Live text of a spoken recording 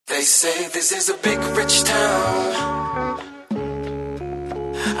They say this is a big rich town.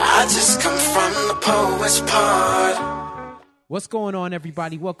 I just come from the poet's part. What's going on,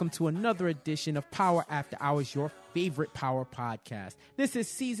 everybody? Welcome to another edition of Power After Hours, your favorite power podcast. This is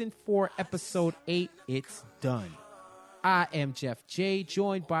season 4, episode 8. It's done. I am Jeff J,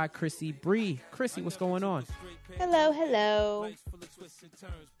 joined by Krissy Bree. Krissy, what's going on? Hello, hello.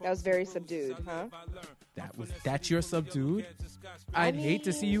 That was very subdued, huh? That's your subdued? I'd hate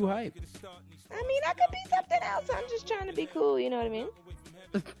to see you hype. I mean, I could be something else. I'm just trying to be cool, you know what I mean?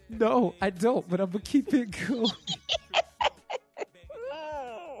 No, I don't, but I'm going to keep it cool.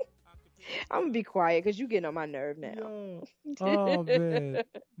 I'm going to be quiet because you're getting on my nerve now. Yo. Oh, man.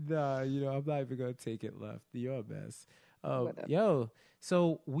 Nah, I'm not even going to take it left. You're a mess.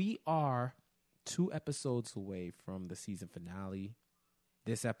 So we are 2 episodes away from the season finale.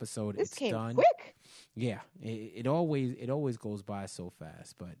 This episode, it's came done. Quick. Yeah, it always goes by so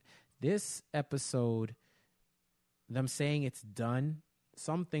fast. But this episode, them saying it's done.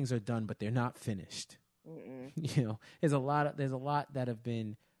 Some things are done, but they're not finished. Mm-mm. There's a lot that have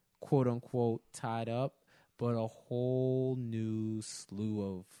been quote unquote tied up, but a whole new slew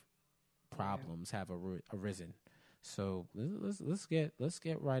of problems have arisen. So let's get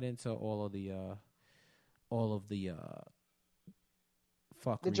right into all of the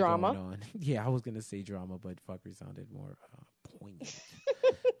fuckery the drama going on. Yeah, I was gonna say drama, but fuckery sounded more poignant.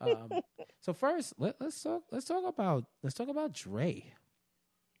 So first, let's talk about Dre.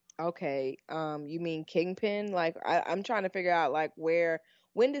 Okay. You mean Kingpin? Like, I'm trying to figure out, like,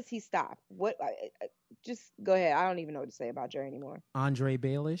 when does he stop? Just go ahead. I don't even know what to say about Dre anymore. Andre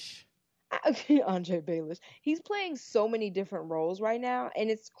Baelish. Andre Baelish. He's playing so many different roles right now,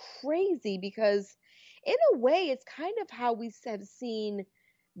 and it's crazy because in a way it's kind of how we have seen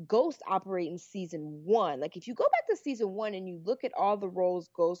Ghost operate in season 1. Like, if you go back to season 1 and you look at all the roles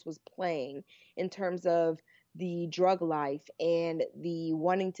Ghost was playing in terms of the drug life and the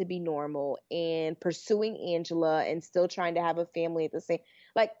wanting to be normal and pursuing Angela and still trying to have a family at the same,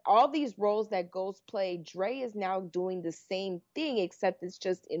 like, all these roles that Ghost played, Dre is now doing the same thing, except it's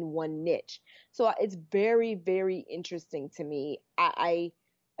just in one niche. So it's very, very interesting to me. I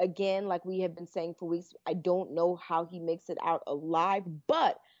again, like we have been saying for weeks, I don't know how he makes it out alive,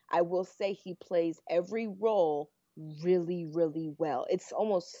 but I will say he plays every role really, really well. It's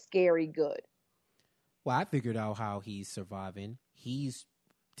almost scary good. Well, I figured out how he's surviving. He's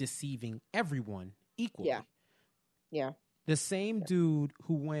deceiving everyone equally. Yeah. The same dude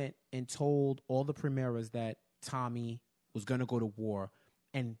who went and told all the Primeras that Tommy was going to go to war,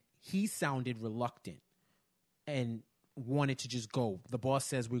 and he sounded reluctant and wanted to just go. The boss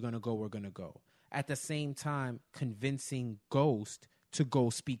says we're going to go. At the same time, convincing Ghost to go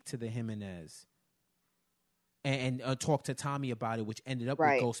speak to the Jimenez and talk to Tommy about it, which ended up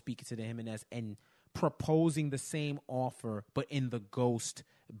with Ghost speaking to the Jimenez and proposing the same offer, but in the Ghost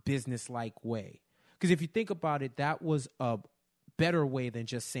business-like way. Because if you think about it, that was a better way than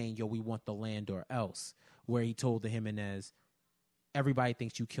just saying, yo, we want the land or else, where he told the Jimenez, everybody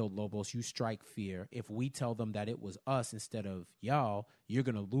thinks you killed Lobos, you strike fear. If we tell them that it was us instead of y'all, you're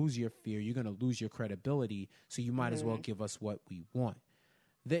going to lose your fear, you're going to lose your credibility, so you might as well give us what we want.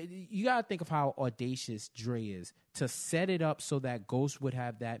 You got to think of how audacious Dre is to set it up so that Ghost would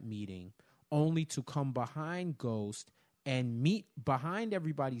have that meeting, only to come behind Ghost and meet behind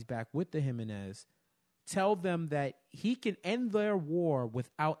everybody's back with the Jimenez, tell them that he can end their war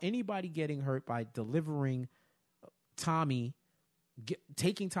without anybody getting hurt by delivering Tommy,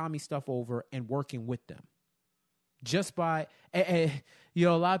 taking Tommy's stuff over and working with them. Just by, a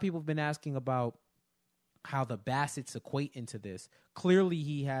lot of people have been asking about how the Bassetts equate into this. Clearly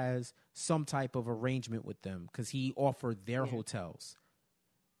he has some type of arrangement with them because he offered their hotels.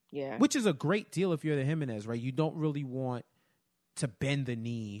 Yeah. Which is a great deal if you're the Jimenez, right? You don't really want to bend the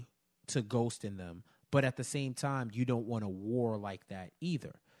knee to Ghost in them. But at the same time, you don't want a war like that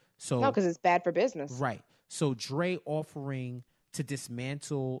either. So no, because it's bad for business. Right. So Dre offering to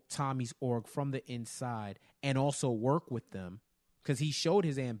dismantle Tommy's org from the inside and also work with them because he showed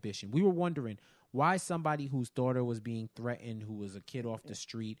his ambition. We were wondering why somebody whose daughter was being threatened, who was a kid off the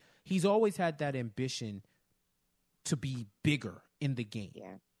street, he's always had that ambition to be bigger in the game.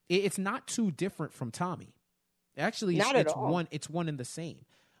 Yeah. It's not too different from Tommy. Actually, it's one and the same.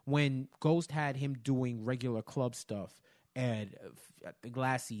 When Ghost had him doing regular club stuff at the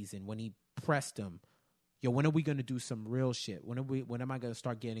last season, when he pressed him, yo, when are we going to do some real shit? When am I going to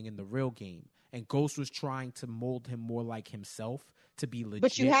start getting in the real game? And Ghost was trying to mold him more like himself to be legit.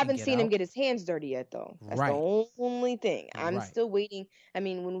 But you haven't seen him out. get his hands dirty yet, though. That's the only thing. I'm still waiting. I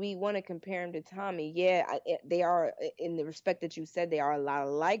mean, when we want to compare him to Tommy, they are, in the respect that you said, they are a lot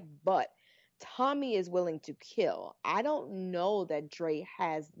alike, but Tommy is willing to kill. I don't know that Dre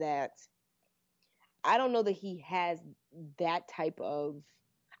has that. I don't know that he has that type of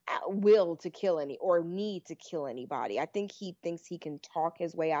will to kill or need to kill anybody. I think he thinks he can talk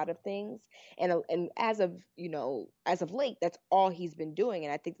his way out of things, and as of late, that's all he's been doing,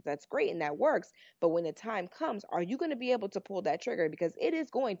 and I think that's great and that works. But when the time comes, are you going to be able to pull that trigger? Because it is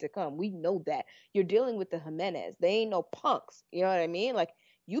going to come. We know that you're dealing with the Jimenez. They ain't no punks. You know what I mean? Like,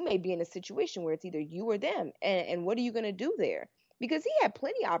 you may be in a situation where it's either you or them, and what are you going to do there? Because he had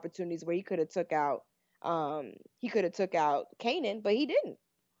plenty of opportunities where he could have took out Kanan, but he didn't.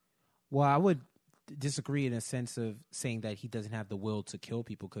 Well, I would disagree in a sense of saying that he doesn't have the will to kill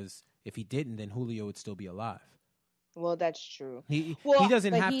people, because if he didn't, then Julio would still be alive. Well, that's true. He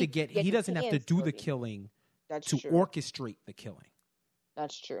doesn't have to do the killing to orchestrate the killing.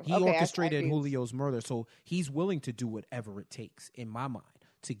 That's true. He orchestrated Julio's murder, so he's willing to do whatever it takes, in my mind,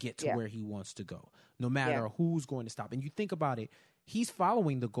 to get to where he wants to go, no matter who's going to stop. And you think about it, he's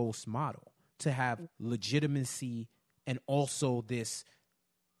following the Ghost model to have legitimacy and also this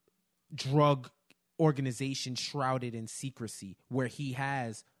drug organization shrouded in secrecy, where he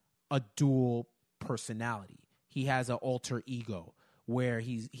has a dual personality. He has an alter ego where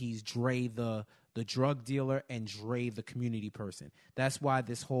he's Dre the drug dealer and Dre the community person. That's why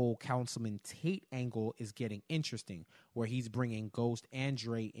this whole Councilman Tate angle is getting interesting, where he's bringing Ghost and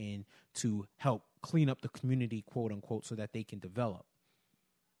Dre in to help clean up the community, quote unquote, so that they can develop.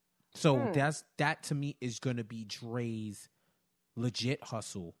 So that to me is going to be Dre's legit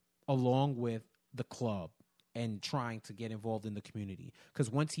hustle, along with the club and trying to get involved in the community. Because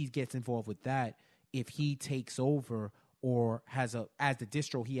once he gets involved with that, if he takes over or as the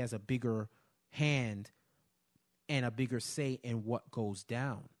distro, he has a bigger hand and a bigger say in what goes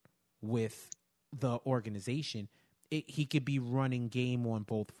down with the organization, he could be running game on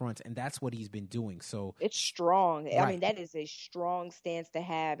both fronts, and that's what he's been doing. So it's strong. Right. I mean, that is a strong stance to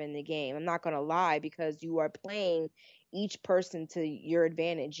have in the game. I'm not going to lie, because you are playing each person to your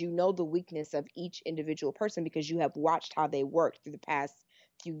advantage. You know the weakness of each individual person because you have watched how they worked through the past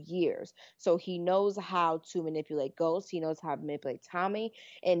few years. So he knows how to manipulate Ghost. He knows how to manipulate Tommy,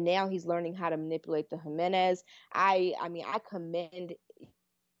 and now he's learning how to manipulate the Jimenez. I commend.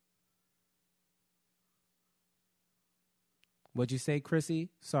 What'd you say, Krissy?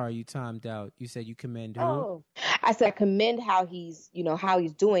 Sorry, you timed out. You said you commend who? Oh, I said I commend how he's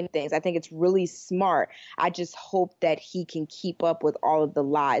doing things. I think it's really smart. I just hope that he can keep up with all of the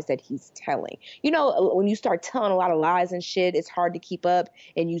lies that he's telling. You know, when you start telling a lot of lies and shit, it's hard to keep up,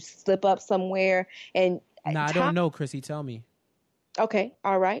 and you slip up somewhere. And I don't know, Krissy. Tell me. Okay,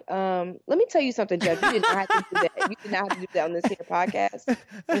 all right. Let me tell you something, Judge. You did not have to do that. You did not have to do that on this here podcast.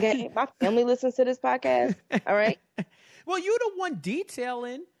 Okay, my family listens to this podcast. All right. Well, you the one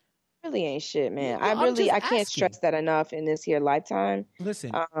detailing. Really ain't shit, man. Well, I can't stress that enough in this here lifetime.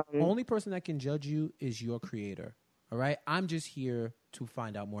 Listen, only person that can judge you is your creator. All right? I'm just here to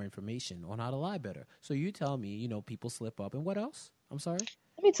find out more information on how to lie better. So you tell me, people slip up, and what else? I'm sorry?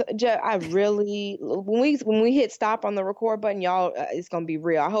 Let me Jeff, I really, when we hit stop on the record button, y'all, it's going to be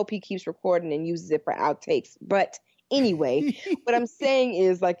real. I hope he keeps recording and uses it for outtakes. But anyway, what I'm saying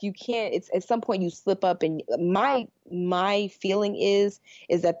is, like, you can't, it's at some point you slip up, and my feeling is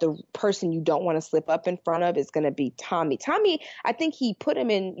that the person you don't want to slip up in front of is going to be Tommy. Tommy, I think he put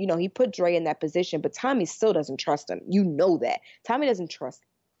him in, he put Dre in that position, but Tommy still doesn't trust him. You know that. Tommy doesn't trust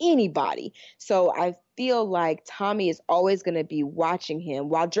anybody. So I feel like Tommy is always going to be watching him.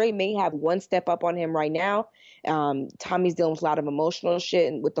 While Dre may have one step up on him right now, Tommy's dealing with a lot of emotional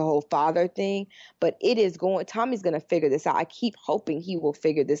shit and with the whole father thing, but Tommy's going to figure this out. I keep hoping he will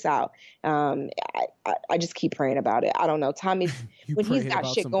figure this out. I just keep praying about it. I don't know. Tommy's, when he's got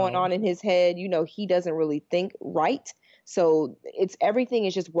shit going on in his head, he doesn't really think right. So everything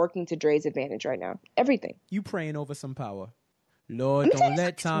is just working to Dre's advantage right now. Everything. You praying over some power. Lord, don't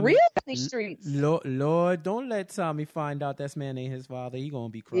let Tommy. Lord, don't let Tommy find out this man ain't his father. He gonna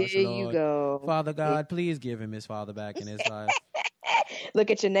be crushed. There Lord. You go. Father God, please give him his father back in his life.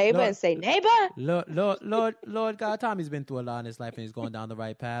 Look at your neighbor and say, neighbor. Lord God, Tommy's been through a lot in his life, and he's going down the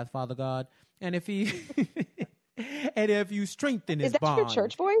right path, Father God. And if he And if you strengthen his Is that your bond,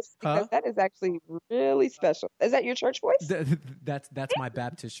 church voice? Because that is actually really special. Is that your church voice? That's my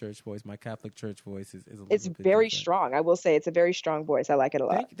Baptist church voice. My Catholic church voice is a little It's bit very different. strong. I will say it's a very strong voice. I like it a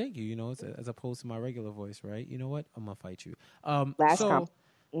lot. Thank you. You know, it's as opposed to my regular voice, right? You know what? I'm gonna fight you.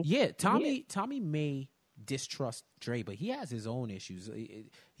 Tommy may distrust Dre, but he has his own issues.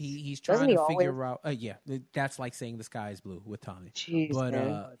 He's trying to figure out. That's like saying the sky is blue with Tommy. Jeez,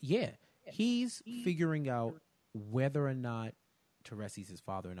 but he's figuring out whether or not Teresi's his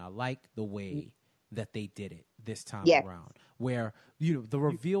father, and I like the way that they did it this time around. Where the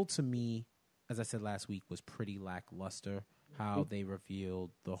reveal to me, as I said last week, was pretty lackluster. How they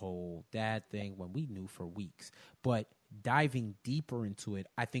revealed the whole dad thing when we knew for weeks, but diving deeper into it,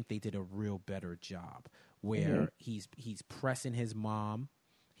 I think they did a real better job. Where he's pressing his mom.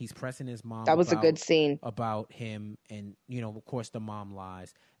 He's pressing his mom. That was a good scene about him, and of course the mom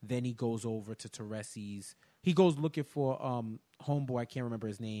lies. Then he goes over to Teresi's. He goes looking for homeboy. I can't remember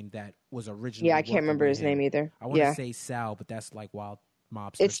his name. That was originally. Yeah, I can't remember his name either. I want to say Sal, but that's like wild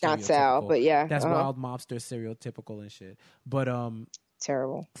mobster. It's not Sal, but yeah, that's wild mobster, stereotypical and shit. But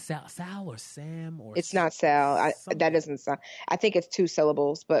terrible. Sal or Sam or it's not Sal. That doesn't sound. I think it's 2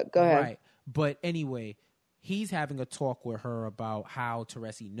 syllables. But go ahead. Right, but anyway. He's having a talk with her about how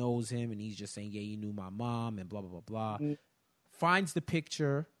Teresi knows him, and he's just saying, yeah, you knew my mom, and blah, blah, blah, blah. Finds the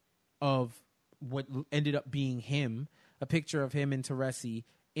picture of what ended up being him, a picture of him and Teresi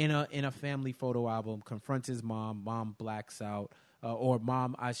in a family photo album, confronts his mom. Mom blacks out, or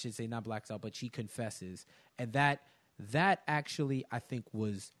mom, I should say, not blacks out, but she confesses. And that actually, I think,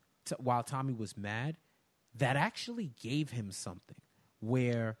 was, while Tommy was mad, that actually gave him something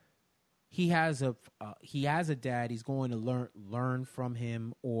where... He has a dad. He's going to learn from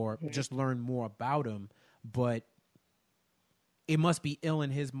him or just learn more about him. But it must be ill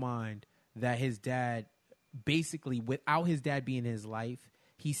in his mind that his dad, basically, without his dad being in his life,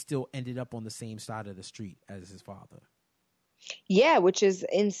 he still ended up on the same side of the street as his father. Yeah, which is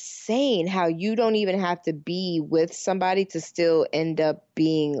insane how you don't even have to be with somebody to still end up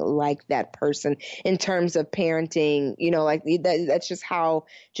being like that person in terms of parenting, like that's just how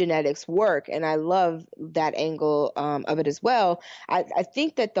genetics work. And I love that angle of it as well. I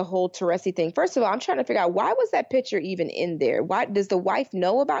think that the whole Teresi thing, first of all, I'm trying to figure out why was that picture even in there? Why does the wife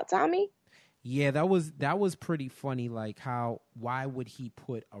know about Tommy? Yeah, that was pretty funny. Like why would he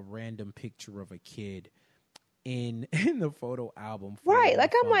put a random picture of a kid in the photo album? Right.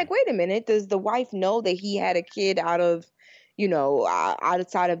 Like, I'm like, wait a minute. Does the wife know that he had a kid outside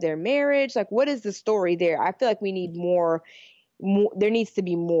of their marriage? Like, what is the story there? I feel like we need more. There needs to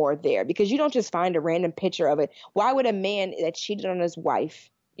be more there because you don't just find a random picture of it. Why would a man that cheated on his wife,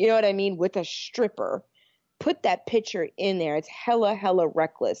 you know what I mean, with a stripper, put that picture in there? It's hella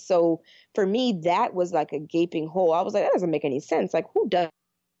reckless. So for me, that was like a gaping hole. I was like, that doesn't make any sense. Like, who does?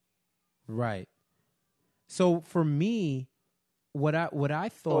 Right. So for me, what I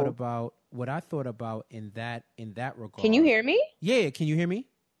thought about in that regard. Can you hear me? Yeah, can you hear me?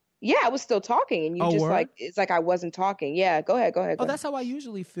 Yeah, I was still talking, and you just word? like it's like I wasn't talking. Yeah, go ahead. That's how I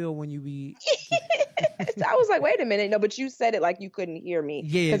usually feel when you be. I was like, wait a minute, no, but you said it like you couldn't hear me.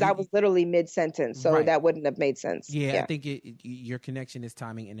 Yeah, because I was literally mid sentence, so that wouldn't have made sense. Yeah, I think your connection is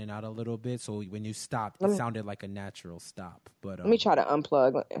timing in and out a little bit. So when you stopped, it sounded like a natural stop. But let me try to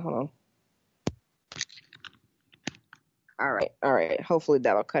unplug. Hold on. All right. Hopefully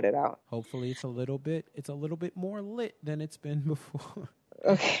that'll cut it out. Hopefully it's a little bit more lit than it's been before.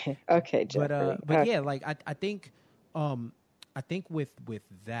 Okay, Jeffrey. But yeah, like I think with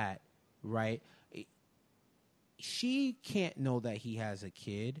that, right? She can't know that he has a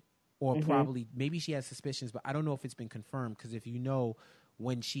kid, or probably maybe she has suspicions, but I don't know if it's been confirmed. Because if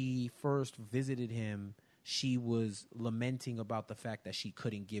when she first visited him, she was lamenting about the fact that she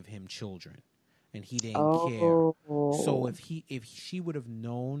couldn't give him children. And he didn't care. So if she would have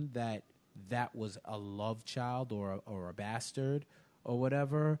known that was a love child or a bastard or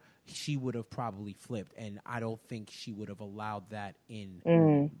whatever, she would have probably flipped. And I don't think she would have allowed that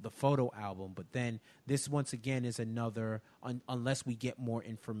in the photo album. But then this once again is another, unless we get more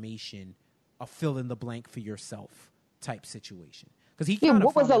information, a fill in the blank for yourself type situation.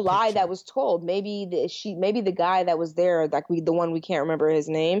 What was the lie that was told? Maybe the guy that was there, like the one we can't remember his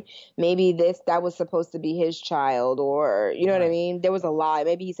name. Maybe that was supposed to be his child, or you know what I mean. There was a lie.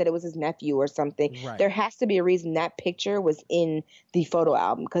 Maybe he said it was his nephew or something. Right. There has to be a reason that picture was in the photo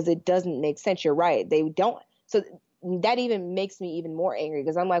album because it doesn't make sense. You're right. They don't. So that even makes me even more angry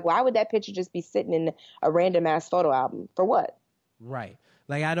because I'm like, why would that picture just be sitting in a random ass photo album for what? Right.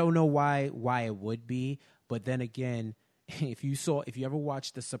 Like I don't know why it would be, but then again. If you ever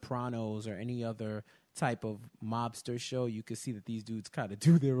watched The Sopranos or any other type of mobster show, you can see that these dudes kind of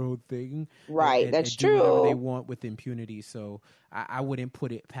do their own thing. Right, And that's do whatever they true. want with impunity. So I wouldn't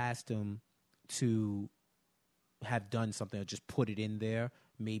put it past them to have done something or just put it in there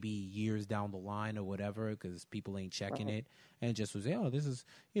maybe years down the line or whatever, because people ain't checking Right. it, and just was, oh,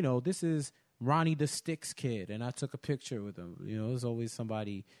 this is Ronnie the Sticks kid, and I took a picture with him. There's always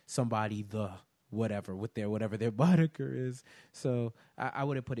somebody the whatever with their whatever their moniker is. So I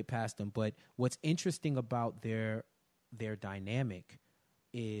wouldn't put it past them. But what's interesting about their dynamic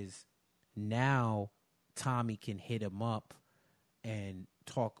is now Tommy can hit him up and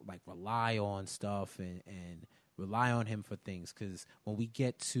talk, like rely on stuff and rely on him for things. Because when we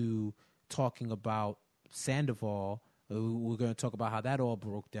get to talking about Sandoval, we're going to talk about how that all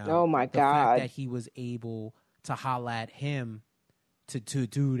broke down. Oh my The fact God. that he was able to holla at him to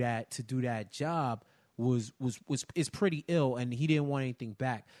do that job is pretty ill, and he didn't want anything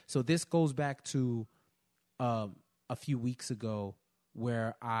back. So this goes back to a few weeks ago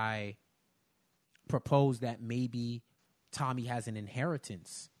where I proposed that maybe Tommy has an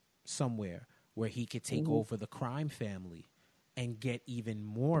inheritance somewhere where he could take over the crime family and get even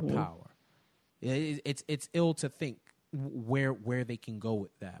more power. It's ill to think where they can go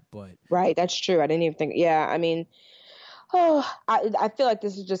with that, but Right, that's true. I didn't even think. Yeah, I mean, oh, I feel like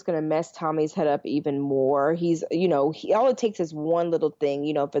this is just going to mess Tommy's head up even more. He's, all it takes is one little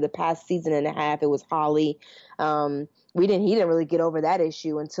thing. For the past season and a half, it was Holly. He didn't really get over that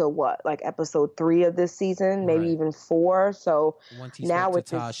issue until what, like episode 3 of this season, maybe right. even 4. So Once he now spoke to with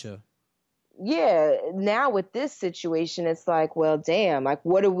this, Tasha. yeah, now with this situation, it's like, well, damn, like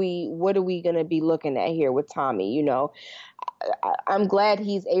what are we going to be looking at here with Tommy? I'm glad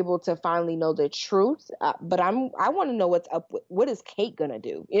he's able to finally know the truth, but I want to know what's up. What is Kate gonna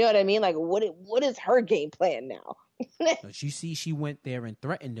do? You know what I mean? Like, what is her game plan now? You see, she went there and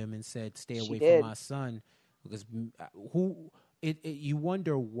threatened him and said, "Stay She away from did. my son," because you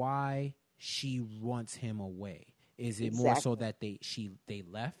wonder why she wants him away. Is it more so Exactly. that they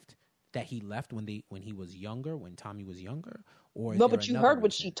left, that he left when he was younger, when Tommy was younger, or is No, there but you another heard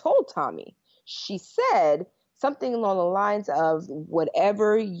what reason? she told Tommy. She said something along the lines of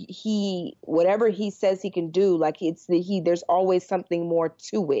whatever he says he can do, like there's always something more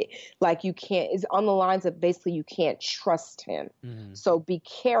to it. Like you can't, it's on the lines of basically you can't trust him. Mm-hmm. So be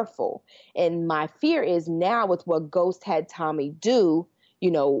careful. And my fear is now with what Ghost had Tommy do,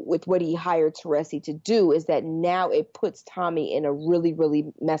 with what he hired Teresi to do, is that now it puts Tommy in a really,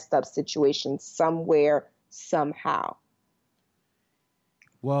 really messed up situation somewhere, somehow.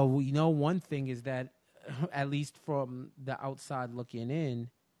 Well, one thing is that, at least from the outside looking in,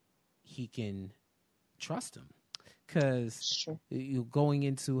 he can trust him. Because Sure. you're going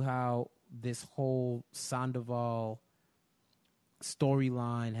into how this whole Sandoval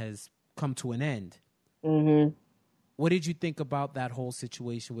storyline has come to an end. Mm-hmm. What did you think about that whole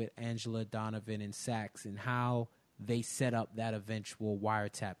situation with Angela, Donovan, and Sachs, and how they set up that eventual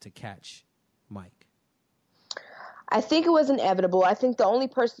wiretap to catch Mike? I think it was inevitable. I think the only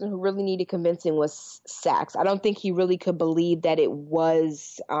person who really needed convincing was Sachs. I don't think he really could believe that it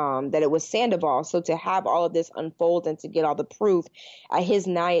was Sandoval. So to have all of this unfold and to get all the proof,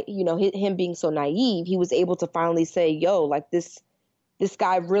 him being so naive, he was able to finally say, "Yo, like this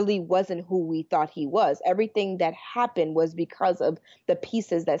guy really wasn't who we thought he was. Everything that happened was because of the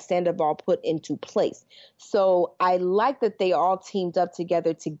pieces that Sandoval put into place." So I like that they all teamed up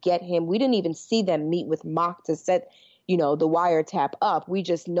together to get him. We didn't even see them meet with Mock to set, the wiretap up. We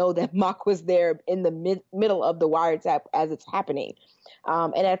just know that Mock was there in the middle of the wiretap as it's happening.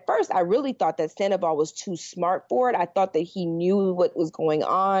 And at first, I really thought that Sandoval was too smart for it. I thought that he knew what was going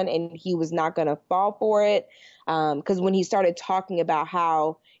on and he was not going to fall for it. Because when he started talking about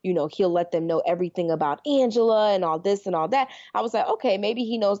how, he'll let them know everything about Angela and all this and all that, I was like, okay, maybe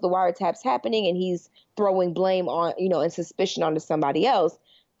he knows the wiretap's happening and he's throwing blame on, and suspicion onto somebody else.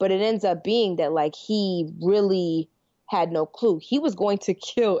 But it ends up being that, like, he really had no clue. He was going to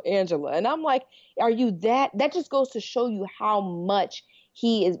kill Angela. And I'm like, are you that? That just goes to show you how much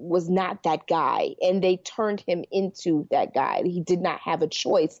was not that guy. And they turned him into that guy. He did not have a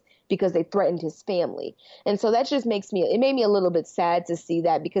choice because they threatened his family. And so that just made me a little bit sad to see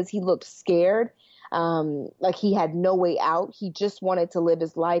that, because he looked scared. Like he had no way out. He just wanted to live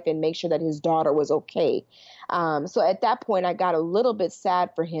his life and make sure that his daughter was okay. So at that point, I got a little bit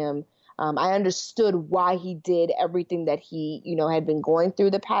sad for him. I understood why he did everything that he, had been going through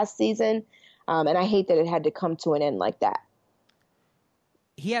the past season. And I hate that it had to come to an end like that.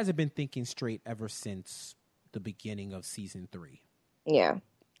 He hasn't been thinking straight ever since the beginning of season 3. Yeah.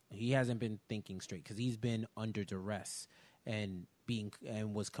 He hasn't been thinking straight because he's been under duress. And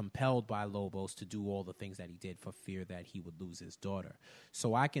was compelled by Lobos to do all the things that he did for fear that he would lose his daughter.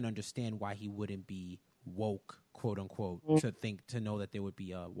 So I can understand why he wouldn't be woke, quote unquote, to know that there would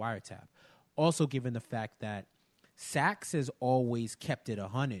be a wiretap. Also, given the fact that Sachs has always kept it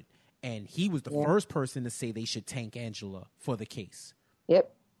 100, and he was the first person to say they should tank Angela for the case.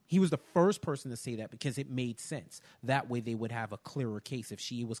 Yep. He was the first person to say that because it made sense. That way they would have a clearer case. If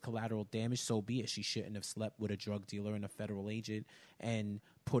she was collateral damage, so be it. She shouldn't have slept with a drug dealer and a federal agent and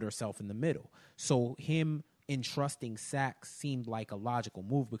put herself in the middle. So him entrusting Sachs seemed like a logical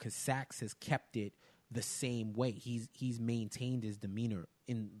move because Sachs has kept it the same way. He's maintained his demeanor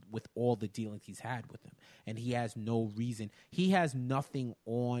with all the dealings he's had with him. And he has no reason. He has nothing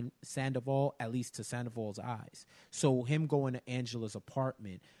on Sandoval, at least to Sandoval's eyes. So him going to Angela's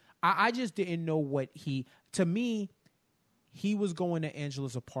apartment, I just didn't know to me, he was going to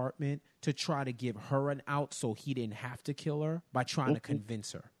Angela's apartment to try to give her an out so he didn't have to kill her by trying to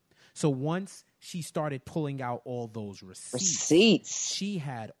convince her. So once she started pulling out all those receipts. She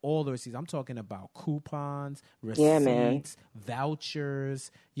had all the receipts. I'm talking about coupons, receipts,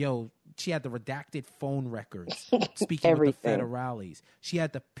 vouchers. She had the redacted phone records. Speaking with the federales. She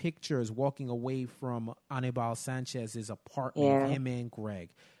had the pictures walking away from Anibal Sanchez's apartment, him and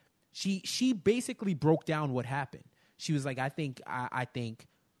Greg. She basically broke down what happened. She was like, I think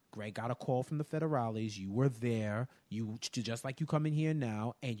Greg got a call from the federales. You were there. You just like you come in here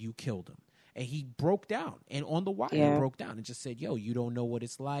now, and you killed him. And he broke down, and on the wire broke down and just said, "Yo, you don't know what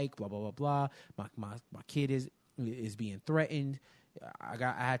it's like. Blah blah blah blah. My kid is being threatened. I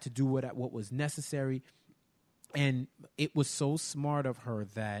had to do what was necessary." And it was so smart of her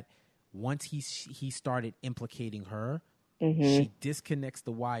that once he started implicating her, she disconnects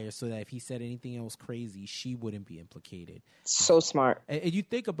the wire so that if he said anything else crazy, she wouldn't be implicated. So smart. And you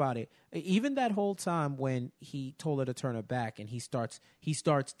think about it, even that whole time when he told her to turn her back, and he starts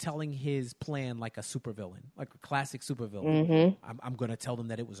telling his plan like a supervillain, like a classic supervillain. I'm going to tell them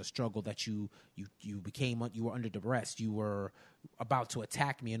that it was a struggle, that you were under duress, you were about to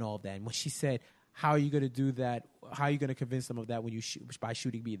attack me and all of that. And when she said, "How are you going to do that? How are you going to convince them of that when by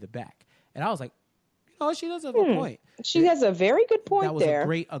shooting me in the back?" And I was like, oh, she does have a point. She has a very good point there. That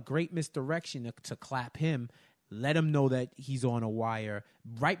was a great misdirection to clap him, let him know that he's on a wire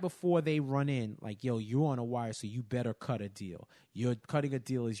right before they run in. Like, yo, you're on a wire, so you better cut a deal. You're cutting a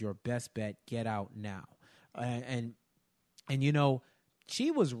deal is your best bet. Get out now. And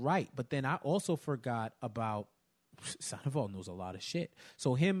she was right. But then I also forgot about Sandoval knows a lot of shit.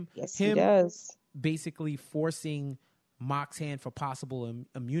 So him he does. Basically forcing Mock's hand for possible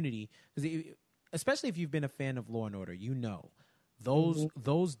immunity, especially if you've been a fan of Law and Order,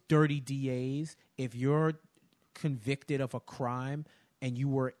 those dirty DAs, if you're convicted of a crime and you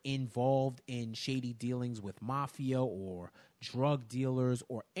were involved in shady dealings with mafia or drug dealers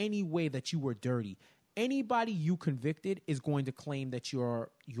or any way that you were dirty, anybody you convicted is going to claim that your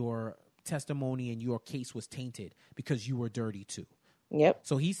testimony and your case was tainted because you were dirty too. Yep.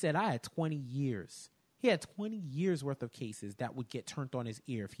 So he said, I had 20 years. He had 20 years worth of cases that would get turned on his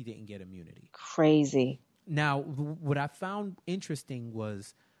ear if he didn't get immunity. Crazy. Now, what I found interesting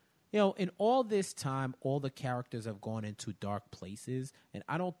was, in all this time, all the characters have gone into dark places, and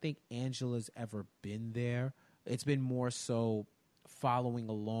I don't think Angela's ever been there. It's been more so following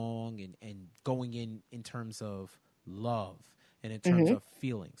along and going in terms of love and in terms of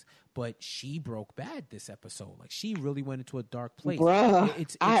feelings. But she broke bad this episode. Like, she really went into a dark place. Bruh,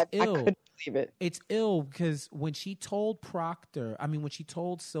 it's I ill. couldn't believe it. It's ill because when she told when she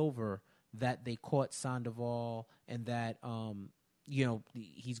told Silver that they caught Sandoval and that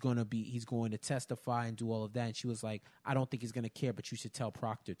he's going to testify and do all of that, and she was like, I don't think he's going to care, but you should tell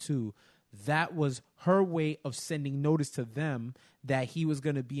Proctor too. That was her way of sending notice to them that he was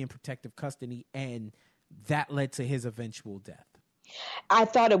going to be in protective custody, and that led to his eventual death. I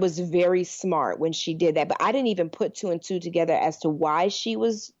thought it was very smart when she did that, but I didn't even put two and two together as to why she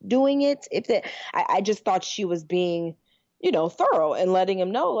was doing it. I just thought she was being, thorough and letting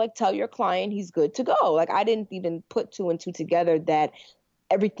him know, like, tell your client he's good to go. Like, I didn't even put two and two together that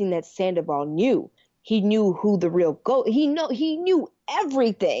everything that Sandoval knew. He knew who the real he knew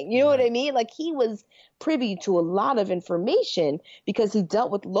everything. You know what I mean? Like, he was privy to a lot of information because he dealt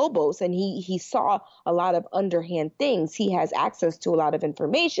with Lobos and he saw a lot of underhand things. He has access to a lot of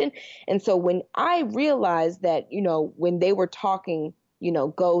information. And so when I realized that, when they were talking,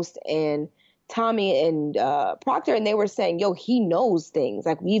 Ghost and Tommy and Proctor, and they were saying, yo, he knows things.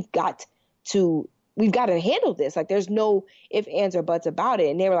 Like, we've got to handle this. Like, there's no ifs, ands, or buts about it.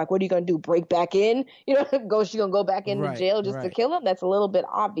 And they were like, what are you going to do? Break back in? She going to go back into jail just to kill him? That's a little bit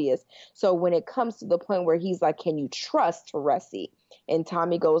obvious. So when it comes to the point where he's like, can you trust Teresi? And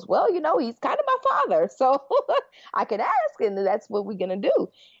Tommy goes, well, he's kind of my father, so I can ask, and that's what we're going to do.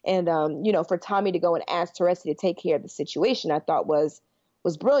 And, for Tommy to go and ask Teresi to take care of the situation, I thought was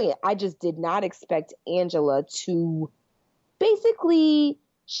brilliant. I just did not expect Angela to basically,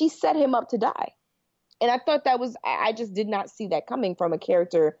 she set him up to die. And I thought I just did not see that coming from a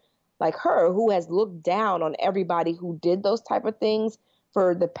character like her, who has looked down on everybody who did those type of things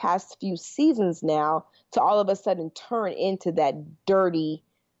for the past few seasons now, to all of a sudden turn into that dirty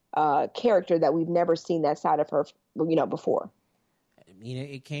character that we've never seen that side of her, before. I mean,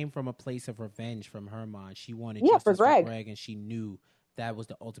 it came from a place of revenge from her mind. She wanted Yeah, justice for Greg. and she knew that was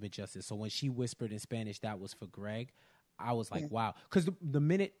the ultimate justice. So when she whispered in Spanish that was for Greg, I was like, wow. Because the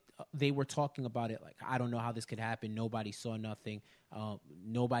minute they were talking about it, like, I don't know how this could happen. Nobody saw nothing.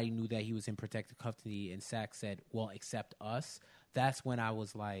 Nobody knew that he was in protective custody. And Sax said, well, except us. That's when I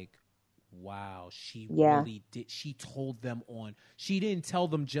was like, wow, she really did. She told them she didn't tell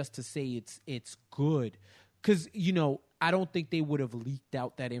them just to say it's good. Because, I don't think they would have leaked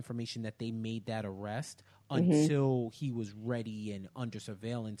out that information that they made that arrest until he was ready and under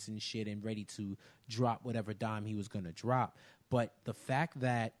surveillance and shit and ready to drop whatever dime he was going to drop. But the fact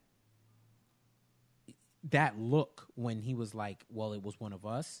that look when he was like, well, it was one of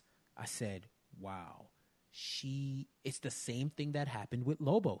us, I said, wow. It's the same thing that happened with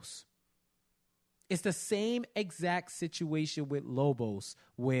Lobos. It's the same exact situation with Lobos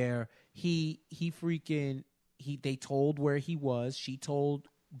where they told where he was, she told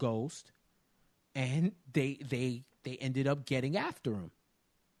Ghost, and they ended up getting after him.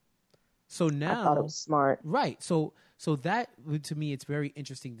 So now I thought it was smart. Right. So that, to me, it's very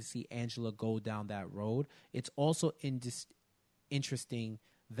interesting to see Angela go down that road. It's also interesting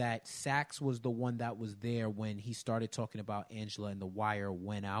that Sax was the one that was there when he started talking about Angela and the wire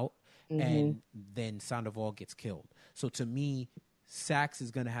went out, and then Sandoval gets killed. So to me, Sax is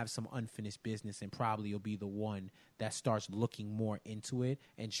going to have some unfinished business and probably will be the one that starts looking more into it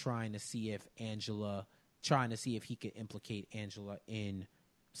and trying to see if he could implicate Angela in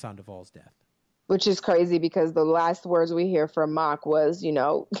Sandoval's death. Which is crazy because the last words we hear from Mock was,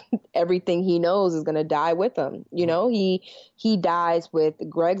 everything he knows is going to die with him. He dies with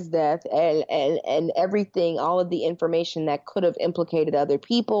Greg's death and everything, all of the information that could have implicated other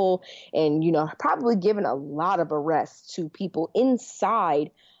people and, probably given a lot of arrests to people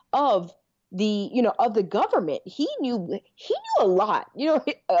inside of the government. He knew a lot,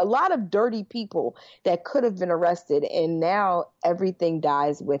 a lot of dirty people that could have been arrested, and now everything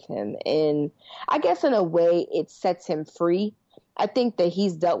dies with him. And I guess in a way it sets him free. I think that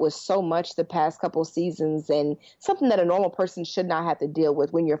he's dealt with so much the past couple seasons, and something that a normal person should not have to deal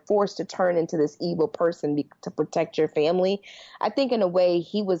with when you're forced to turn into this evil person to protect your family. I think in a way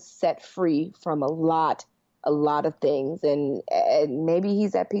he was set free from a lot of things, and maybe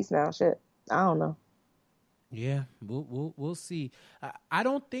he's at peace now. Shit. I don't know. Yeah, we'll see. I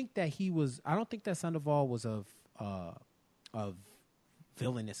don't think that Sandoval was a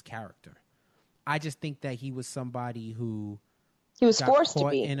villainous character. I just think that he was somebody who he was forced to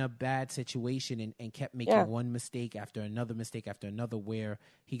be in a bad situation and kept making one mistake after another, where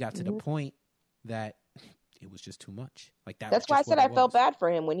he got to the point that it was just too much. Like that. That's why I said I felt bad for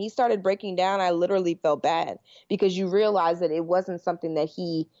him when he started breaking down. I literally felt bad because you realize that it wasn't something that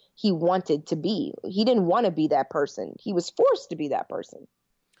he wanted to be. He didn't want to be that person. He was forced to be that person.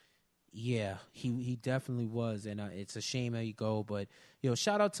 Yeah, he definitely was, and it's a shame how you go. But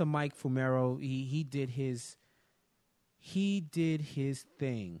shout out to Mike Fumero. He did his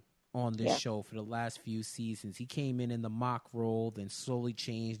thing on this show for the last few seasons. He came in the mock role, then slowly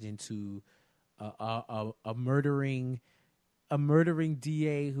changed into a murdering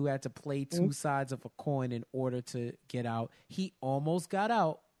DA who had to play two sides of a coin in order to get out. He almost got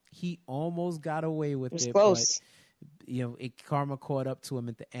out. He almost got away with it. Close. But, karma caught up to him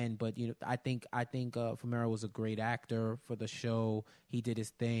at the end. But I think Fumero was a great actor for the show. He did his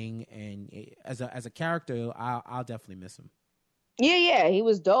thing, and as a character, I'll definitely miss him. Yeah, he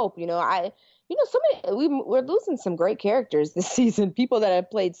was dope. We're losing some great characters this season, people that have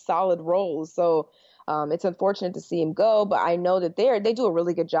played solid roles. So it's unfortunate to see him go, but I know that they do a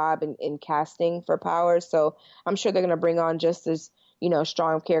really good job in casting for Powers. So I'm sure they're going to bring on just as,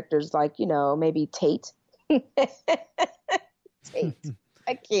 strong characters like, maybe Tate. Tate.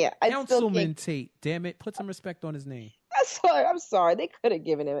 I can't. Councilman Tate. Damn it. Put some respect on his name. I'm sorry. They could have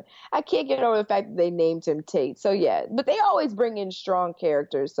given him. I can't get over the fact that they named him Tate. So yeah, but they always bring in strong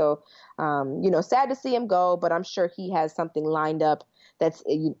characters. So, sad to see him go, but I'm sure he has something lined up that's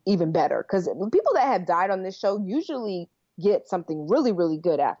even better. Because people that have died on this show usually get something really, really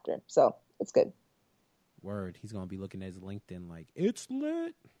good after. So it's good. Word. He's gonna be looking at his LinkedIn like it's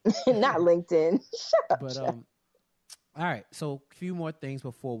lit. Not LinkedIn. Shut up. But all right. So a few more things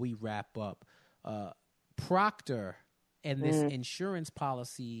before we wrap up. Proctor and this insurance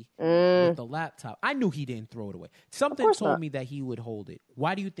policy with the laptop. I knew he didn't throw it away. Something told me that he would hold it.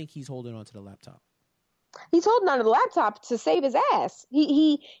 Why do you think he's holding on to the laptop? He's holding on to the laptop to save his ass.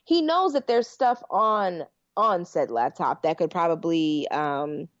 He knows that there's stuff on said laptop that could probably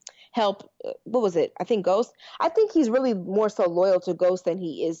help. What was it? I think Ghost. I think he's really more so loyal to Ghost than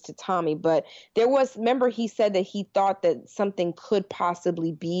he is to Tommy. But remember he said that he thought that something could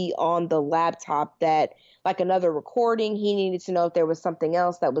possibly be on the laptop, that like another recording. He needed to know if there was something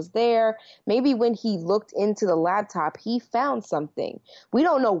else that was there. Maybe when he looked into the laptop, he found something. We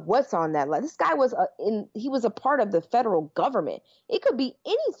don't know what's on that. This guy was he was a part of the federal government. It could be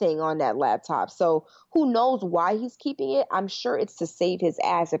anything on that laptop. So who knows why he's keeping it? I'm sure it's to save his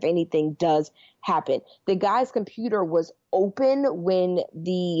ass if anything does happen. The guy's computer was open when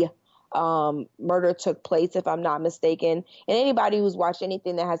the murder took place, if I'm not mistaken. And anybody who's watched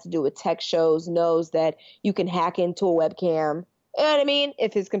anything that has to do with tech shows knows that you can hack into a webcam. You know what I mean?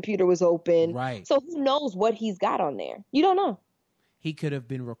 If his computer was open. Right. So who knows what he's got on there? You don't know. He could have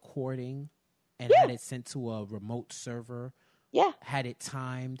been recording and had it sent to a remote server. Yeah. Had it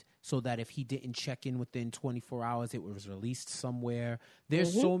timed so that if he didn't check in within 24 hours, it was released somewhere.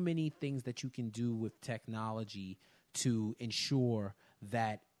 There's so many things that you can do with technology to ensure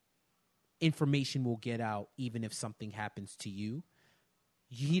that information will get out even if something happens to you.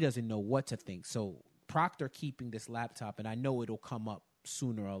 He doesn't know what to think. So Proctor keeping this laptop, and I know it'll come up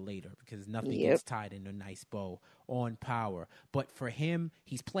sooner or later because nothing gets tied in a nice bow on Power. But for him,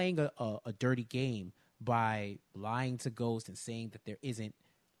 he's playing a dirty game by lying to Ghost and saying that there isn't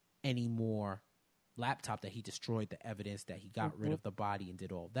any more laptop, that he destroyed the evidence, that he got rid of the body and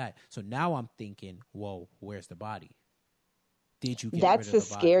did all of that. So now I'm thinking, whoa, where's the body? Did you get That's rid of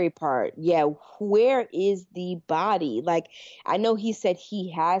the scary part. Yeah, where is the body? Like, I know he said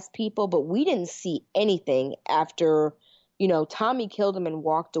he has people, but we didn't see anything after, Tommy killed him and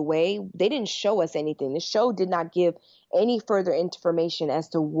walked away. They didn't show us anything. The show did not give any further information as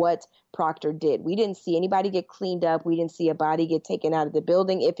to what Proctor did. We didn't see anybody get cleaned up. We didn't see a body get taken out of the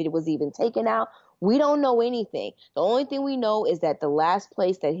building, if it was even taken out. We don't know anything. The only thing we know is that the last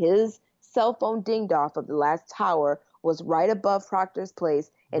place that his cell phone dinged off of, the last tower, was right above Proctor's place,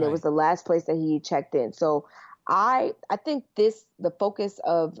 and it was the last place that he checked in. So I think the focus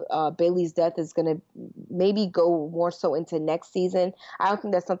of Bailey's death is going to maybe go more so into next season. I don't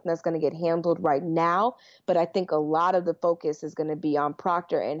think that's something that's going to get handled right now, but I think a lot of the focus is going to be on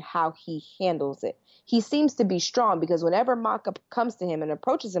Proctor and how he handles it. He seems to be strong because whenever Mock comes to him and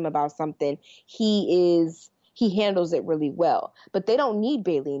approaches him about something, he handles it really well. But they don't need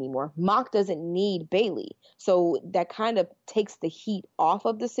Bailey anymore. Mock doesn't need Bailey. So that kind of takes the heat off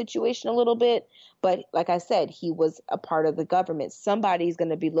of the situation a little bit. But like I said, he was a part of the government. Somebody's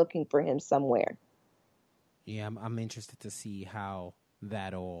going to be looking for him somewhere. Yeah, I'm interested to see how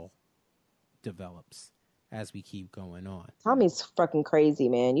that all develops as we keep going on. Tommy's fucking crazy,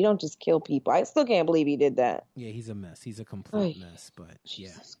 man. You don't just kill people. I still can't believe he did that. Yeah, he's a mess. He's a complete mess. But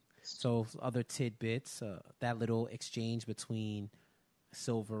yeah. So other tidbits, that little exchange between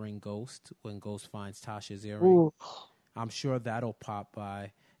Silver and Ghost when Ghost finds Tasha's earring. Ooh. I'm sure that'll pop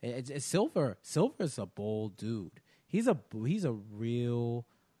by. It's Silver's a bold dude. He's a real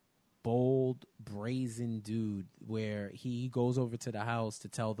bold, brazen dude where he goes over to the house to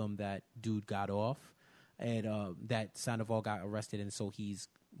tell them that dude got off and that Sandoval got arrested, and so he's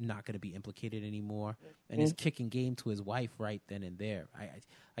not going to be implicated anymore, and is kicking game to his wife right then and there.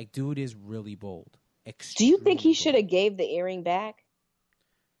 Like, dude is really bold. Do you think he should have gave the earring back?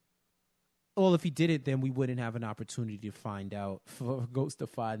 Well, if he did it, then we wouldn't have an opportunity to find out, for Ghost to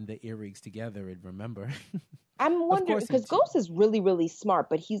find the earrings together and remember. I'm wondering, because Ghost is really, really smart,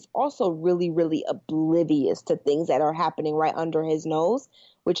 but he's also really, really oblivious to things that are happening right under his nose,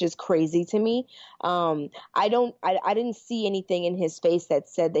 which is crazy to me. I didn't see anything in his face that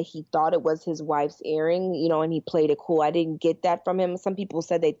said that he thought it was his wife's earring, and he played it cool. I didn't get that from him. Some people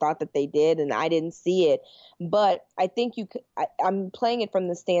said they thought that they did, and I didn't see it. But I think I'm playing it from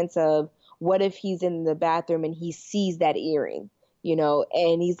the stance of, what if he's in the bathroom and he sees that earring?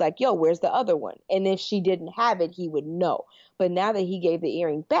 And he's like, yo, where's the other one? And if she didn't have it, he would know. But now that he gave the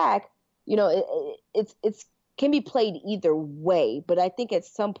earring back, it's can be played either way. But I think at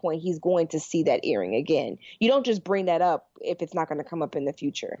some point he's going to see that earring again. You don't just bring that up if it's not going to come up in the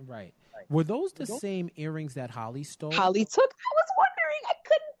future. Right. Were those the same earrings that Holly stole? Holly took. I was wondering. I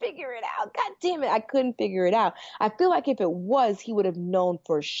couldn't figure it out. God damn it, I couldn't figure it out. I feel like if it was, he would have known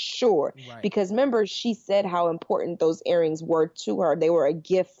for sure. Right. Because remember, she said how important those earrings were to her. They were a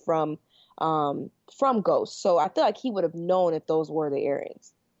gift from Ghost. So I feel like he would have known if those were the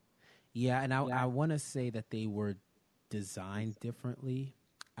earrings. Yeah, and I want to say that they were designed differently.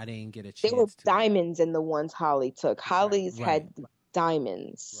 I didn't get a chance. They were to diamonds in the ones Holly took. Holly's had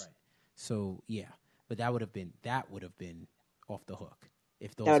diamonds. Right. So yeah, but that would have been off the hook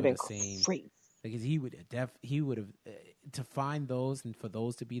if those That were would have the been same. crazy. Because he would have to find those and for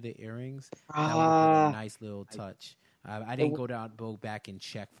those to be the earrings. That would have been a nice little touch. I didn't go back and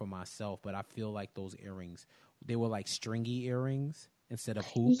check for myself, but I feel like those earrings, they were like stringy earrings instead of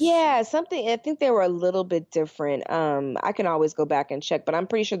hoops. Yeah, something. I think they were a little bit different. I can always go back and check, but I'm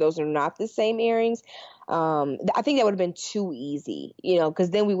pretty sure those are not the same earrings. I think that would have been too easy,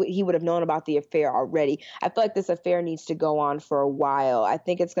 because then he would have known about the affair already. I feel like this affair needs to go on for a while. I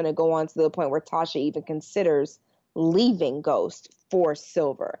think it's going to go on to the point where Tasha even considers leaving Ghost for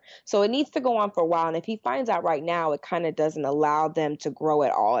Silver. So it needs to go on for a while. And if he finds out right now, it kind of doesn't allow them to grow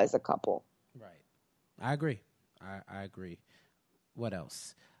at all as a couple. Right. I agree. I agree. What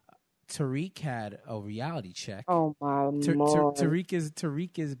else? Tariq had a reality check. Oh my Lord.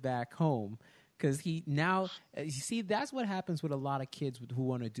 Tariq is back home because he now you see that's what happens with a lot of kids who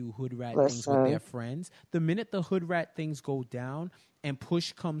want to do hood rat things with their friends. The minute the hood rat things go down and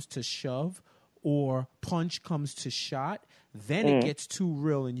push comes to shove or punch comes to shot, then it gets too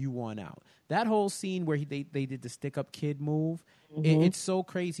real and you want out. That whole scene where they did the stick up kid move, it's so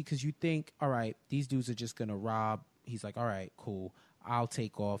crazy because you think, all right, these dudes are just gonna rob. He's like, all right, cool. I'll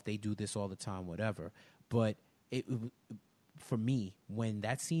take off. They do this all the time, whatever. But for me, when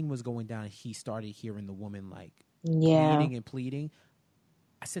that scene was going down, he started hearing the woman like pleading and pleading.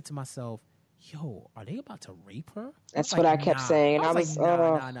 I said to myself, yo, are they about to rape her? That's what I kept saying. And I was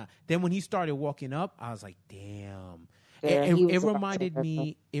like, nah. Then when he started walking up, I was like, damn. It reminded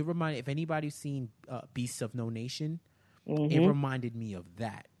me, if anybody's seen Beasts of No Nation, it reminded me of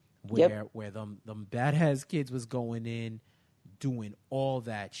that. Where them badass kids was going in, doing all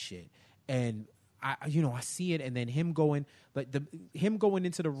that shit, and I see it, and then him going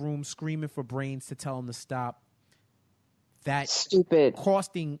into the room screaming for Brains to tell him to stop. That stupid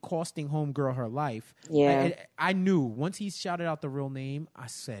costing homegirl her life. Yeah, I knew once he shouted out the real name, I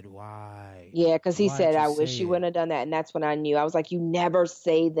said, "Why?" Yeah, because he said, "I wish you wouldn't have done that," and that's when I knew. I was like, "You never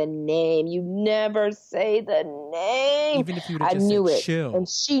say the name. You never say the name." Even if you would have just said, it, chill. And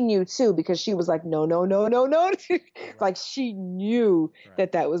she knew too because she was like, "No." Like she knew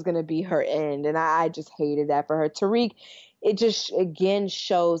that was going to be her end, and I just hated that for her. Tariq. It just, again,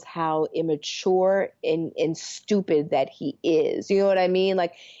 shows how immature and stupid that he is. You know what I mean?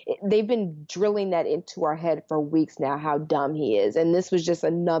 Like, they've been drilling that into our head for weeks now, how dumb he is. And this was just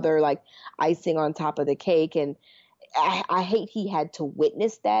another, like, icing on top of the cake. And I hate he had to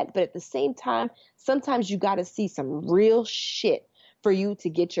witness that. But at the same time, sometimes you got to see some real shit for you to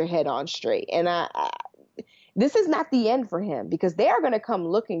get your head on straight. And this is not the end for him because they are going to come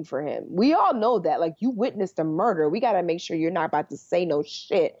looking for him. We all know that. Like, you witnessed a murder. We got to make sure you're not about to say no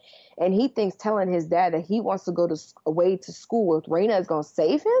shit. And he thinks telling his dad that he wants to go away to school with Raina is going to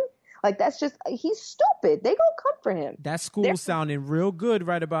save him. Like, that's just, he's stupid. They going to come for him. That school sounding real good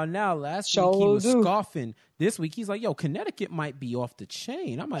right about now. Last week he was scoffing. This week he's like, yo, Connecticut might be off the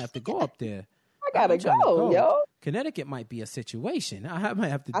chain. I might have to go up there. I gotta go, yo. Connecticut might be a situation. I might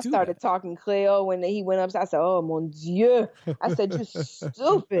have to do that. I started talking Cleo when he went up. I said, oh, mon Dieu. I said, you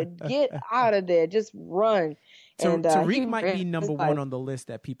stupid. Get out of there. Just run. And Tariq might be number one on the list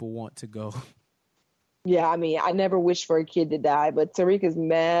that people want to go. Yeah, I mean, I never wish for a kid to die, but Tariq is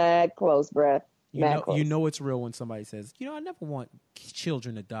mad close, bruh. You know it's real when somebody says, I never want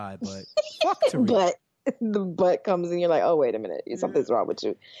children to die, but fuck Tariq. But the butt comes in, you're like, oh, wait a minute, something's wrong with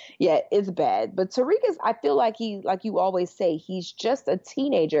you. Yeah, it's bad. But Tariq is, I feel like like you always say, he's just a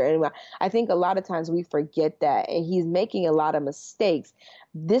teenager. And I think a lot of times we forget that. And he's making a lot of mistakes.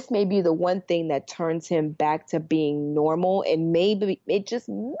 This may be the one thing that turns him back to being normal. And maybe,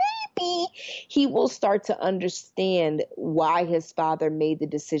 maybe he will start to understand why his father made the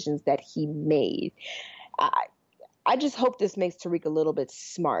decisions that he made. I just hope this makes Tariq a little bit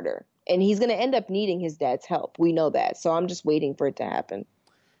smarter. And he's going to end up needing his dad's help. We know that. So I'm just waiting for it to happen.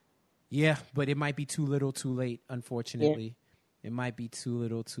 Yeah, but it might be too little too late, unfortunately. Yeah. It might be too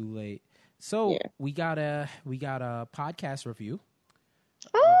little too late. So we got a podcast review.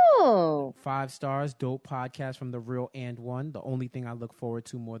 Oh. 5 stars, dope podcast from The Real and One. The only thing I look forward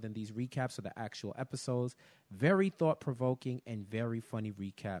to more than these recaps are the actual episodes. Very thought-provoking and very funny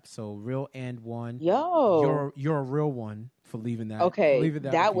recap. So Real and One. Yo. You're a real one for leaving that. Okay, for leaving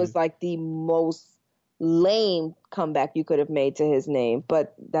that review. was like the most lame comeback you could have made to his name,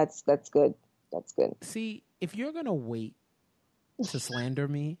 but that's good. That's good. See, if you're gonna wait to slander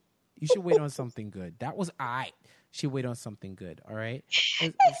me, you should wait on something good. That was I. Should wait on something good. All right.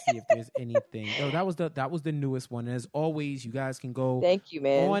 Let's see if there's anything. No, that was the newest one. And as always, you guys can go Thank you,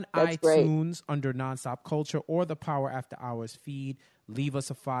 man. on That's great. iTunes under Nonstop Culture or the Power After Hours feed. Leave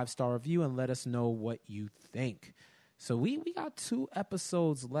us a 5-star review and let us know what you think. So we got 2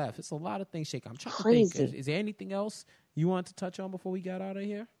 episodes left. It's a lot of things, Shake. I'm trying to think. Is there anything else you want to touch on before we got out of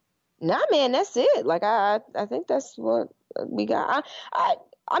here? Nah, man, that's it. Like I think that's what we got.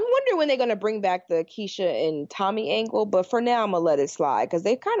 I'm wondering when they're gonna bring back the Keisha and Tommy angle, but for now I'm gonna let it slide because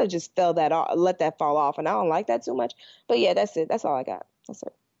they kind of just let that fall off, and I don't like that too much. But yeah, that's it. That's all I got. That's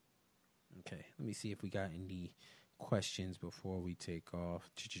it. Okay, let me see if we got any questions before we take off.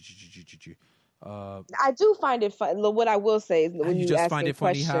 I do find it fun. What I will say is when you you just ask find me it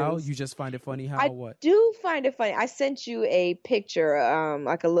funny questions, how you just find it funny how I what do find it funny. I sent you a picture,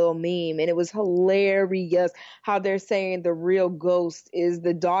 like a little meme, and it was hilarious how they're saying the real ghost is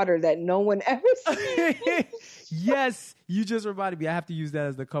the daughter that no one ever sees. Yes, you just reminded me. I have to use that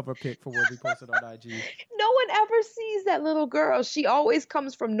as the cover pic for what we posted on IG. No one ever sees that little girl. She always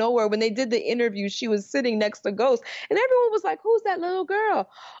comes from nowhere. When they did the interview, she was sitting next to Ghost, and everyone was like, "Who's that little girl?"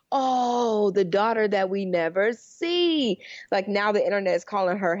 Oh, the daughter that we never see. Like now the internet is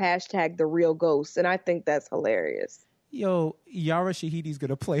calling her hashtag the real ghost, and I think that's hilarious. Yo, Yara Shahidi's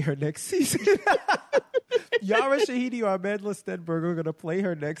gonna play her next season. Yara Shahidi or Amandla Stenberg are gonna play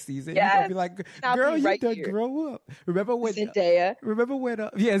her next season. Yes. You're gonna be like, girl, you done here. grow up. Remember when Zendaya?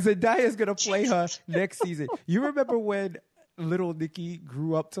 Zendaya's gonna play her next season. You remember when little Nikki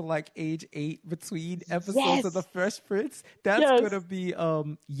grew up to like age 8 between episodes of The Fresh Prince? That's gonna be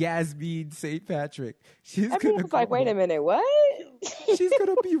Yasmin St. Patrick. Everyone's like, wait a minute, what? She's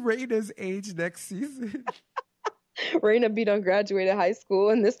gonna be Raina's age next season. Raina B done graduated high school,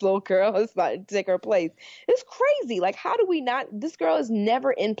 and this little girl is about to take her place. It's crazy. Like, how do we not? This girl is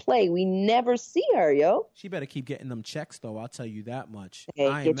never in play. We never see her, yo. She better keep getting them checks, though. I'll tell you that much.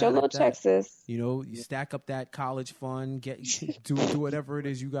 Hey, get your little checks, sis. You know, you stack up that college fund, do whatever it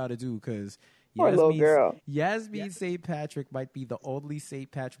is you got to do, because poor little girl. Yasmin St. Patrick might be the only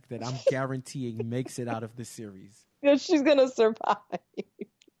St. Patrick that I'm guaranteeing makes it out of the series. Yeah, she's gonna survive.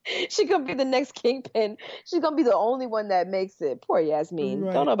 She gonna be the next kingpin. She's gonna be the only one that makes it. Poor Yasmin.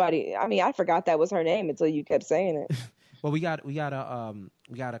 Right. Don't nobody. I mean, I forgot that was her name until you kept saying it. Well, we got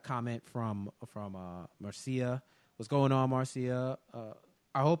a comment from Marcia. What's going on, Marcia?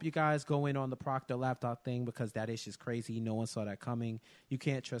 I hope you guys go in on the Proctor laptop thing because that is just crazy. No one saw that coming. You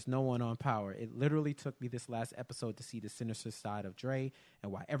can't trust no one on Power. It literally took me this last episode to see the sinister side of Dre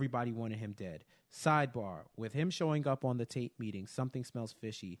and why everybody wanted him dead. Sidebar, with him showing up on the Tate meeting, something smells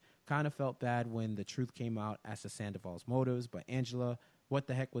fishy. Kind of felt bad when the truth came out as to Sandoval's motives, but Angela, what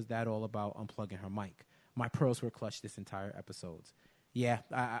the heck was that all about unplugging her mic? My pearls were clutched this entire episode. Yeah,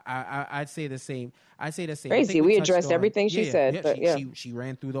 I'd say the same. I'd say the same. Crazy. We addressed everything she said. Yeah, but she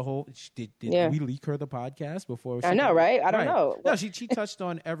ran through the whole. Did we leak her the podcast before? I know, right? I don't know. No, she touched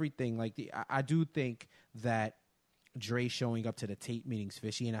on everything. Like I do think that Dre showing up to the Tate meetings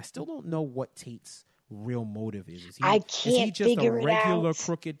fishy, and I still don't know what Tate's real motive is. Is he just a regular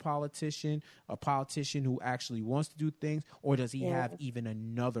crooked politician, a politician who actually wants to do things, or does he have even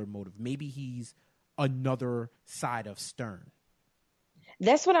another motive? Maybe he's another side of Stern.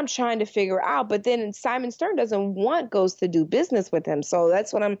 That's what I'm trying to figure out. But then Simon Stern doesn't want Ghost to do business with him. So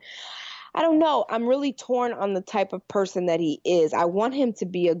that's what I don't know. I'm really torn on the type of person that he is. I want him to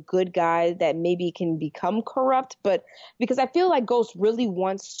be a good guy that maybe can become corrupt, but because I feel like Ghost really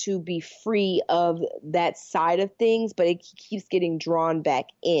wants to be free of that side of things, but he keeps getting drawn back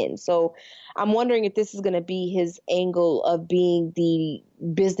in. So I'm wondering if this is going to be his angle of being the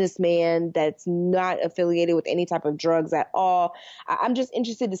businessman that's not affiliated with any type of drugs at all. I'm just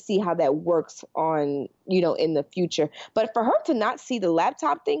interested to see how that works on, in the future. But for her to not see the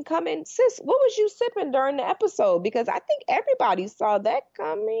laptop thing coming, sis, what was you sipping during the episode? Because I think everybody saw that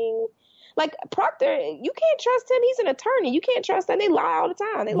coming. Like Proctor, you can't trust him. He's an attorney. You can't trust him. They lie all the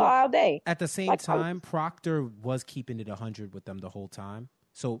time. They lie all day. At the same time, Proctor was keeping it 100 with them the whole time.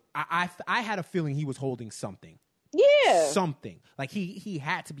 So I had a feeling he was holding something. Yeah. Something. Like he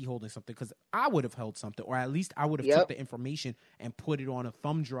had to be holding something because I would have held something, or at least I would have took the information and put it on a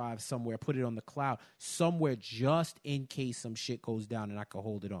thumb drive somewhere, put it on the cloud somewhere just in case some shit goes down and I could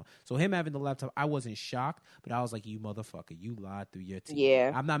hold it on. So him having the laptop, I wasn't shocked, but I was like, you motherfucker, you lied through your teeth.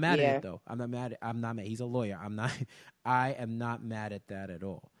 Yeah. I'm not mad at it though. I'm not mad. He's a lawyer. I am not mad at that at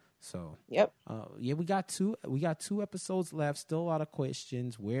all. So Yep. Yeah, we got two episodes left. Still a lot of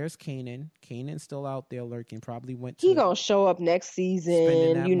questions. Where's Kanan? Kanan's still out there lurking. Probably went to He gonna show up next spending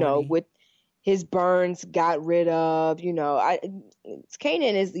season, that money. with his burns got rid of, he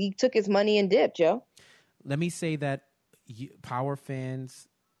took his money and dipped, Joe. Let me say that Power fans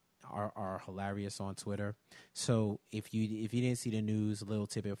are hilarious on Twitter. So if you didn't see the news, a little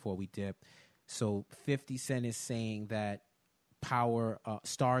tidbit before we dip. So 50 Cent is saying that Power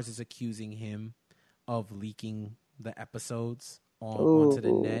Stars is accusing him of leaking the episodes onto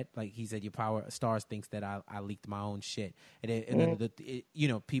the net. Like he said, your Power Stars thinks that I leaked my own shit, and then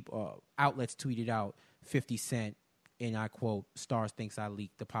people outlets tweeted out 50 Cent, and I quote, Stars thinks I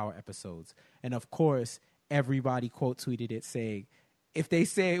leaked the Power episodes, and of course everybody quote tweeted it saying, if they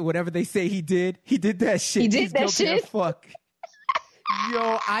say whatever they say he did that shit. He did He's that guilty shit. as fuck.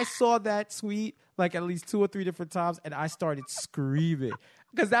 Yo, I saw that tweet like at least 2 or 3 different times, and I started screaming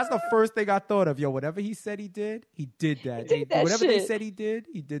because that's the first thing I thought of. Yo, whatever he said he did that. Whatever they said he did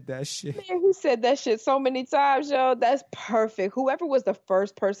that shit. Man, he said that shit so many times, yo. That's perfect. Whoever was the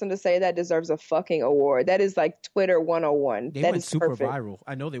first person to say that deserves a fucking award. That is like Twitter 101. They that went is super perfect. viral.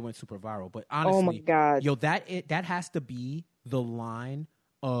 I know they went super viral, but honestly, oh my God. Yo, that has to be the line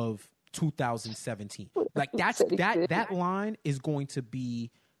of 2017. Like that line is going to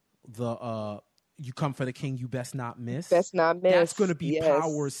be the you come for the king, you best not miss. Best not miss. That's going to be Yes.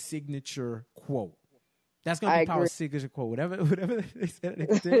 Power's signature quote. That's going to be Power's signature quote. Whatever they said he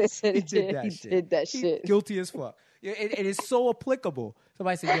did that shit. He did that shit. Guilty as fuck. It is so applicable.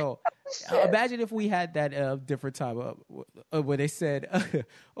 Somebody said, yo, imagine if we had that different time where they said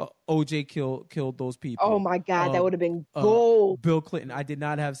OJ killed those people. Oh my God, that would have been gold. Bill Clinton, I did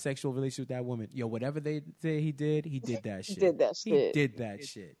not have sexual relations with that woman. Yo, whatever they say he did that shit. He did that shit. He did that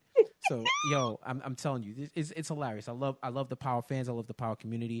shit. So, yo, I'm telling you, it's hilarious. I love the Power fans. I love the Power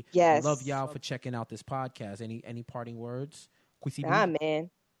community. Yes. I love y'all for checking out this podcast. Any parting words? Krissy? Nah, man.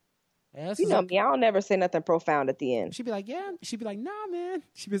 Yeah, you know me, I don't never say nothing profound at the end. She'd be like, yeah. She'd be like, nah, man.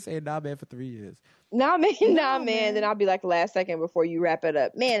 She's been saying nah, man, for 3 years. Nah, man. Then I'll be like, last second before you wrap it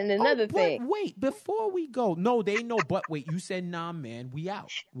up. Man, and another thing. Wait, before we go. No, they know, but wait, you said nah, man. We out.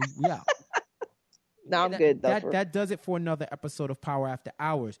 We out. No, I'm good, though. That does it for another episode of Power After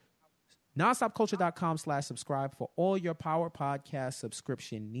Hours. nonstopculture.com/subscribe for all your Power Podcast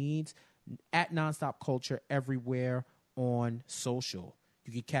subscription needs. At Nonstop Culture everywhere on social.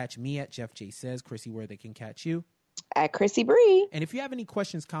 You can catch me at Jeff J Says. Krissy, where they can catch you? At Krissy Bree. And if you have any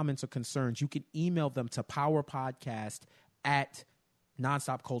questions, comments, or concerns, you can email them to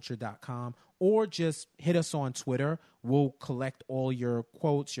powerpodcast@nonstopculture.com or just hit us on Twitter. We'll collect all your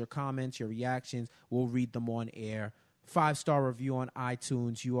quotes, your comments, your reactions. We'll read them on air. 5-star review on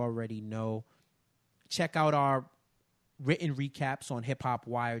iTunes. You already know. Check out our written recaps on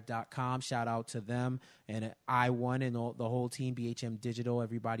hiphopwired.com. Shout out to them and I1 and the whole team, BHM Digital,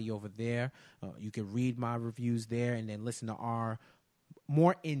 everybody over there. You can read my reviews there and then listen to our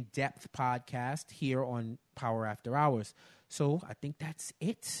more in-depth podcast here on Power After Hours. So I think that's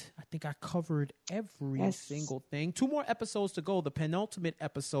it. I think I covered every single thing. 2 more episodes to go. The penultimate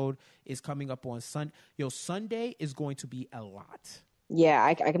episode is coming up on Sunday. Sunday is going to be a lot. Yeah,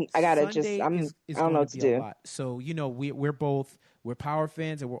 I gotta Sunday just, I don't know what to do. So, we're Power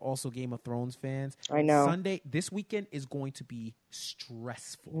fans and we're also Game of Thrones fans. I know. Sunday, this weekend is going to be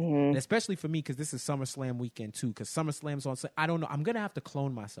stressful. Mm-hmm. And especially for me, because this is SummerSlam weekend too, because SummerSlam's on, I don't know, I'm going to have to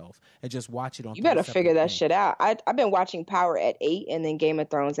clone myself and just watch it on. You better figure that shit out. I've been watching Power at 8 and then Game of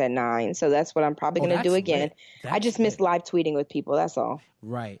Thrones at 9. So that's what I'm probably going to do again. I just miss live tweeting with people. That's all.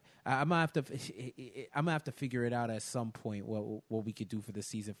 Right. I'm gonna have to figure it out at some point what we could do for the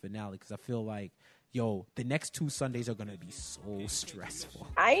season finale, because I feel like, the next 2 Sundays are gonna be so stressful.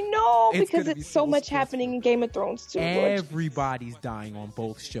 I know, because it's so much happening in Game of Thrones too. Everybody's dying on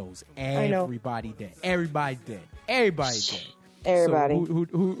both shows. Everybody dead. Everybody dead. Everybody dead. Everybody. So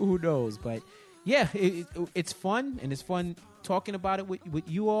who knows? But yeah, it's fun, and it's fun talking about it with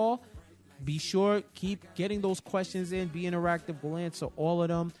you all. Be sure, keep getting those questions in. Be interactive. We'll answer all of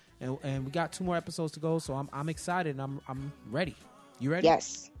them. And we got 2 more episodes to go, so I'm excited and I'm ready. You ready?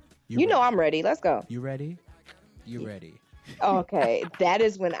 Yes. You know I'm ready. Let's go. You ready? You ready? Okay. That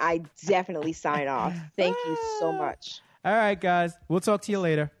is when I definitely sign off. Thank you so much. All right, guys. We'll talk to you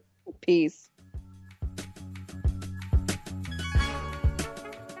later. Peace.